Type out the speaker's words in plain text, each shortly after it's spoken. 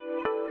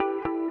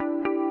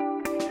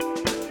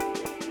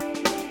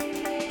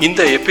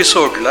இந்த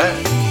எபிசோட்ல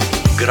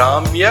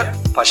கிராமிய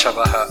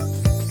பசவக,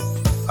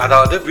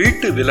 அதாவது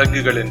வீட்டு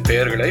விலங்குகளின்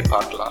பெயர்களை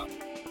பார்க்கலாம்.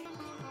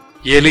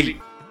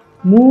 எலி.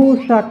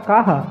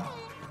 மூஷகஹ,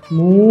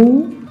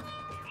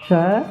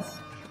 மூஷகஹ,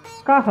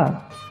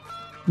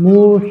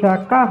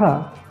 மூஷகஹ,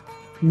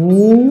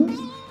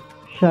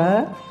 மூஷகஹ,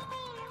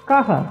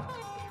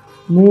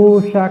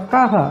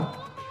 மூஷகஹ.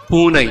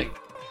 பூனை.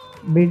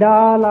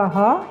 பிடாலஹ,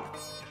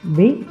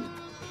 பிடாலஹ,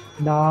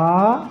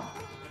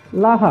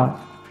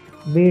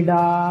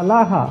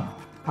 பிடாலஹ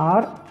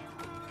ஆர்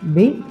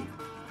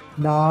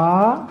பிடாலஹ,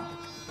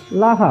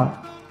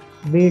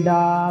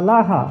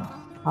 பிடாலஹ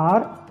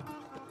ஆர்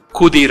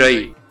குதிரை.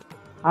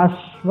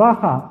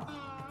 அஸ்வஹ,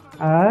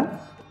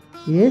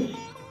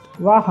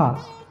 இஸ்வஹ,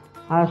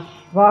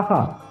 அஸ்வஹ,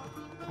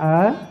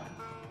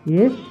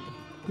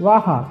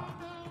 இஸ்வஹ,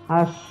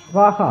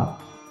 அஸ்வஹ.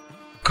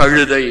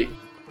 கழுதை.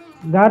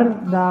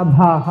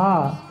 கர்தபஹ,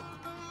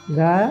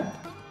 கர்தபஹ,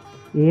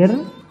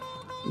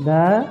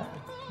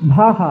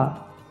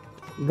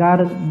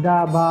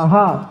 கர்தபஹ,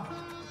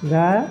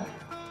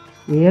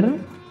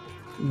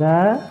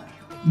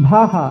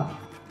 கர்தபஹ,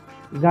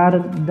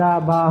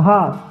 கர்தபஹ.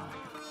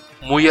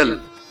 முயல்.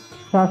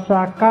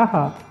 சசகஹ,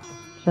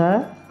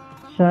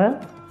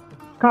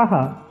 சசகஹ,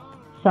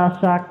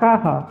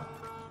 சசகஹ,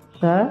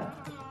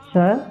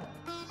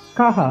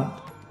 சசகஹ,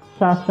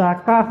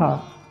 சசகஹ.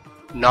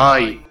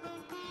 நாய்.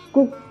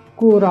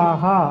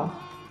 குக்குரஹ,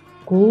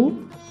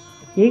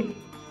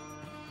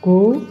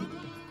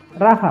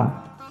 குக்குரஹ,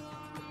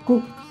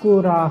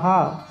 குக்குரஹ.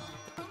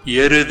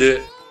 எருது.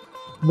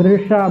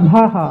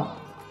 விருஷபஹ,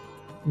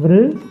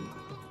 விருஷபஹ,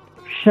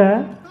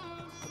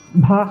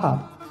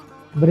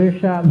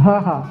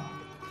 விருஷபஹ,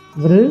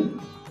 விருஷபஹ,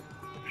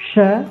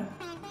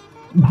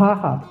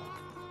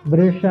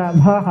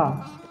 விருஷபஹ.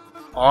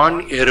 ஆண்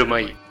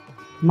எருமை.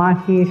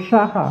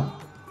 மஹிஷஹ,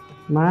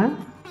 மஹிஷஹ,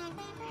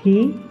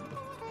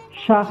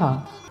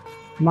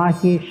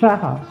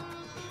 மஹிஷஹ,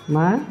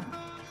 மஹிஷஹ,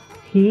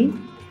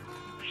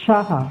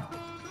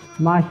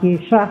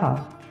 மஹிஷஹ.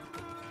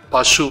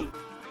 பசு.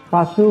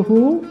 பசுஹு,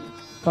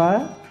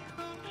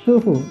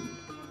 பசுஹு,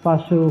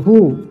 பசுஹு,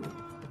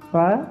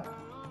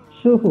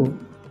 பசுஹு,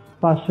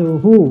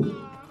 பசுஹு.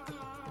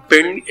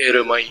 பெண்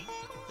எருமை.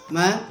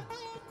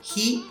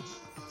 மஹிஷி,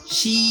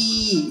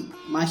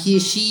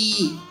 மஹிஷி,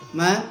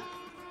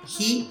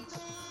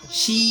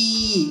 மஹிஷி,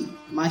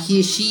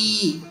 மஹிஷி.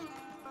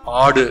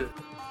 ஆடு.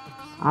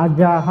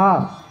 அஜஹ,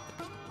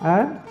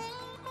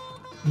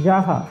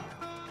 அஜஹ,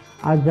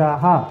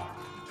 அஜஹ,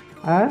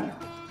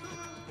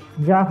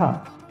 அஜஹ,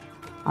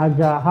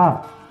 அஜஹ.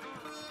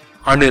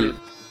 அணில்.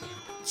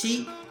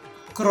 சிக்ரோடஹ,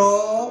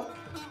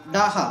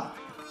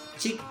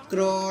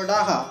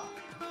 சிக்ரோடஹ,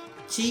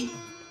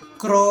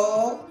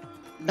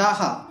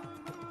 சிக்ரோடஹ,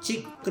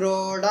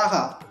 சிக்ரோடஹ.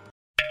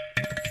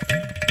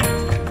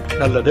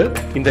 நல்லது.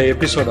 இந்த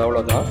எபிசோட்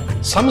அவ்வளோதான்.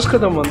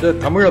 சமஸ்கிருதம்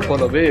தமிழை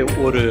போலவே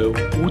ஒரு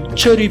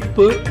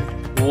உச்சரிப்பு,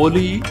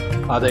 ஒலி,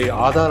 அதை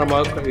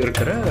ஆதாரமாக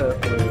இருக்கிற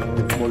ஒரு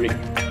மொழி.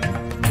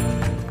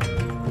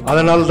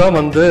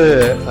 அதனால்தான்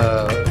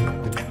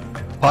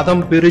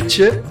பதம்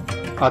பிரித்து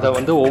அதை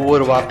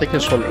ஒவ்வொரு வார்த்தைக்கும்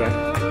சொல்கிறேன்.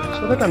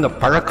 ஸோ தட் அந்த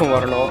பழக்கம்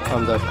வரணும்,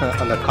 அந்த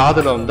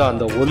காதில்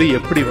அந்த ஒலி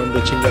எப்படி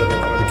வந்துச்சுங்கிறது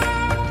வரணும்.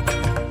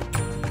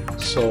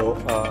 ஸோ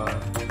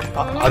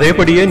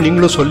அதேபடியே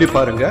நீங்களும் சொல்லி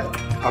பாருங்க,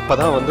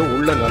 அப்பதான்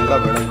உள்ள நல்லா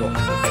விளங்கும்.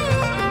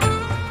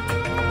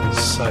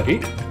 சரி,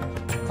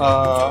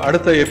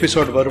 அடுத்த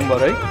எபிசோட் வரும்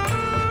வரை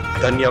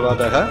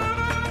தன்யவாதக.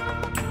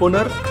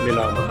 புனர்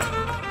மிலாம.